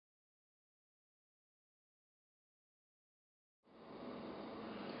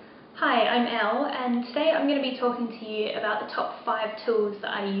Hi, I'm Elle, and today I'm going to be talking to you about the top 5 tools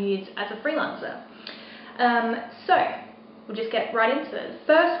that I use as a freelancer. So, we'll just get right into it. The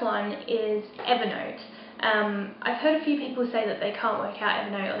first one is Evernote. I've heard a few people say that they can't work out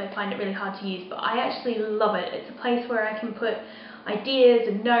Evernote or they find it really hard to use, but I actually love it. It's a place where I can put ideas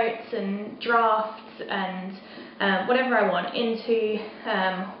and notes and drafts and whatever I want into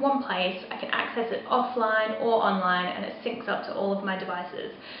one place. I can access it offline or online, and it syncs up to all of my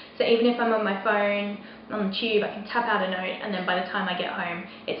devices. So even if I'm on my phone, on the tube, I can tap out a note, and then by the time I get home,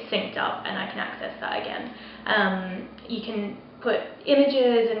 it's synced up and I can access that again. You can put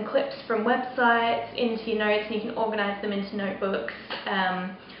images and clips from websites into your notes, and you can organise them into notebooks.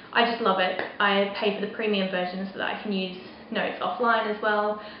 I just love it. I pay for the premium version so that I can use notes offline as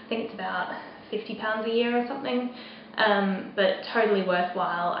well. I think it's about £50 a year or something, but totally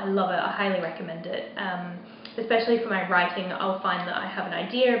worthwhile. I love it. I highly recommend it. Especially for my writing, I'll find that I have an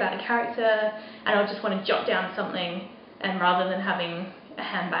idea about a character and I'll just want to jot down something, and rather than having a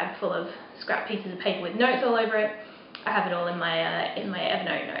handbag full of scrap pieces of paper with notes all over it, I have it all in my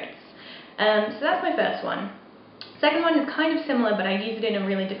Evernote notes. So that's my first one. Second one is kind of similar, but I use it in a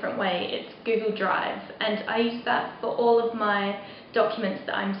really different way. It's Google Drive, and I use that for all of my documents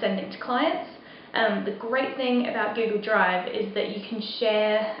that I'm sending to clients. The great thing about Google Drive is that you can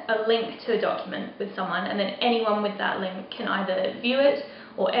share a link to a document with someone, and then anyone with that link can either view it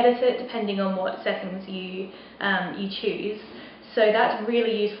or edit it depending on what settings you choose. So that's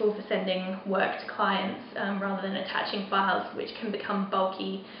really useful for sending work to clients rather than attaching files, which can become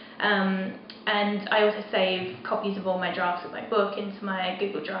bulky. And I also save copies of all my drafts of my book into my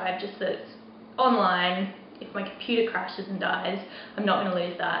Google Drive, just so it's online. If my computer crashes and dies, I'm not going to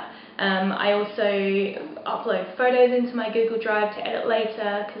lose that. I also upload photos into my Google Drive to edit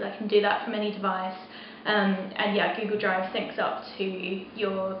later, because I can do that from any device. And yeah, Google Drive syncs up to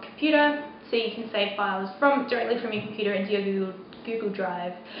your computer, so you can save files directly from your computer into your Google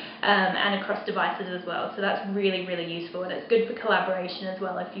Drive, and across devices as well. So that's really, really useful, and it's good for collaboration as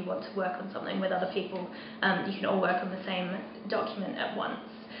well. If you want to work on something with other people, you can all work on the same document at once.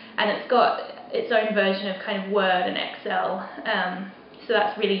 And it's got its own version of kind of Word and Excel, so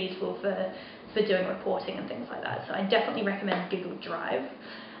that's really useful for doing reporting and things like that. So I definitely recommend Google Drive.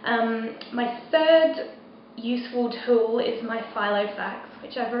 My third useful tool is my Filofax,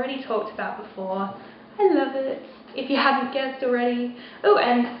 which I've already talked about before. I love it, if you haven't guessed already. Oh,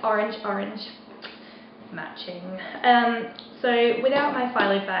 and orange, matching. So without my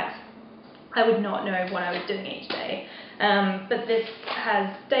Filofax, I would not know what I was doing each day. But this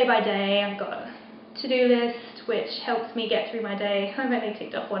has day by day. I've got a to-do list which helps me get through my day. I've only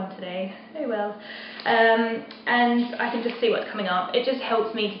ticked off one today, oh well. And I can just see what's coming up. It just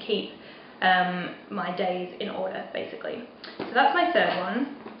helps me to keep my days in order, basically. So that's my third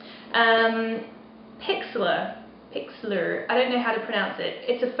one. Pixlr, I don't know how to pronounce it.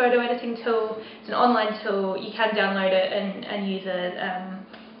 It's a photo editing tool. It's an online tool. You can download it and use a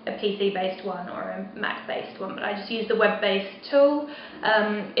PC-based one or a Mac-based one, but I just use the web-based tool.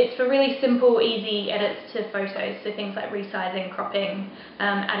 It's for really simple, easy edits to photos, so things like resizing, cropping,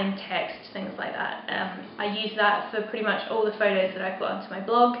 adding text, things like that. I use that for pretty much all the photos that I put onto my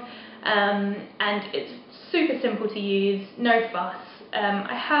blog, and it's super simple to use, no fuss.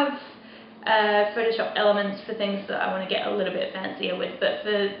 I have Photoshop elements for things that I want to get a little bit fancier with, but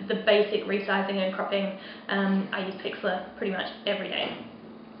for the basic resizing and cropping, I use Pixlr pretty much every day.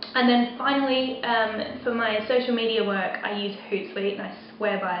 And then finally, for my social media work, I use Hootsuite, and I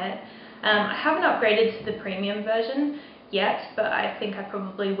swear by it. I haven't upgraded to the premium version yet, but I think I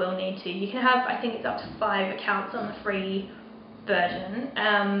probably will need to. You can have, I think it's up to 5 accounts on the free version,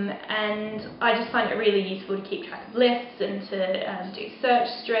 and I just find it really useful to keep track of lists and to do search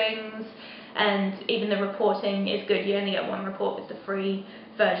strings, and even the reporting is good. You only get one report with the free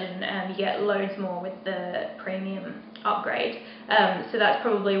version, and you get loads more with the premium upgrade. So that's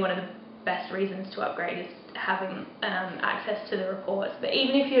probably one of the best reasons to upgrade, is having access to the reports. But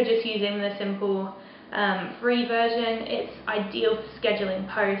even if you're just using the simple free version, it's ideal for scheduling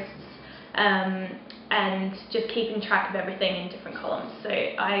posts and just keeping track of everything in different columns. So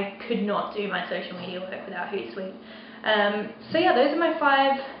I could not do my social media work without Hootsuite. So yeah, those are my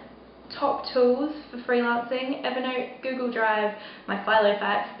 5 top tools for freelancing: Evernote, Google Drive, my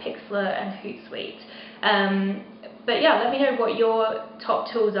Filofax, Pixlr, and Hootsuite. But yeah, let me know what your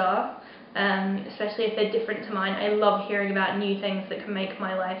top tools are, especially if they're different to mine. I love hearing about new things that can make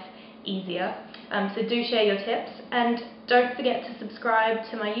my life easier. So do share your tips, and don't forget to subscribe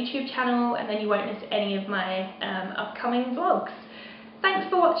to my YouTube channel, and then you won't miss any of my upcoming vlogs. Thanks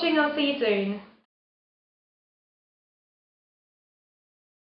for watching, I'll see you soon.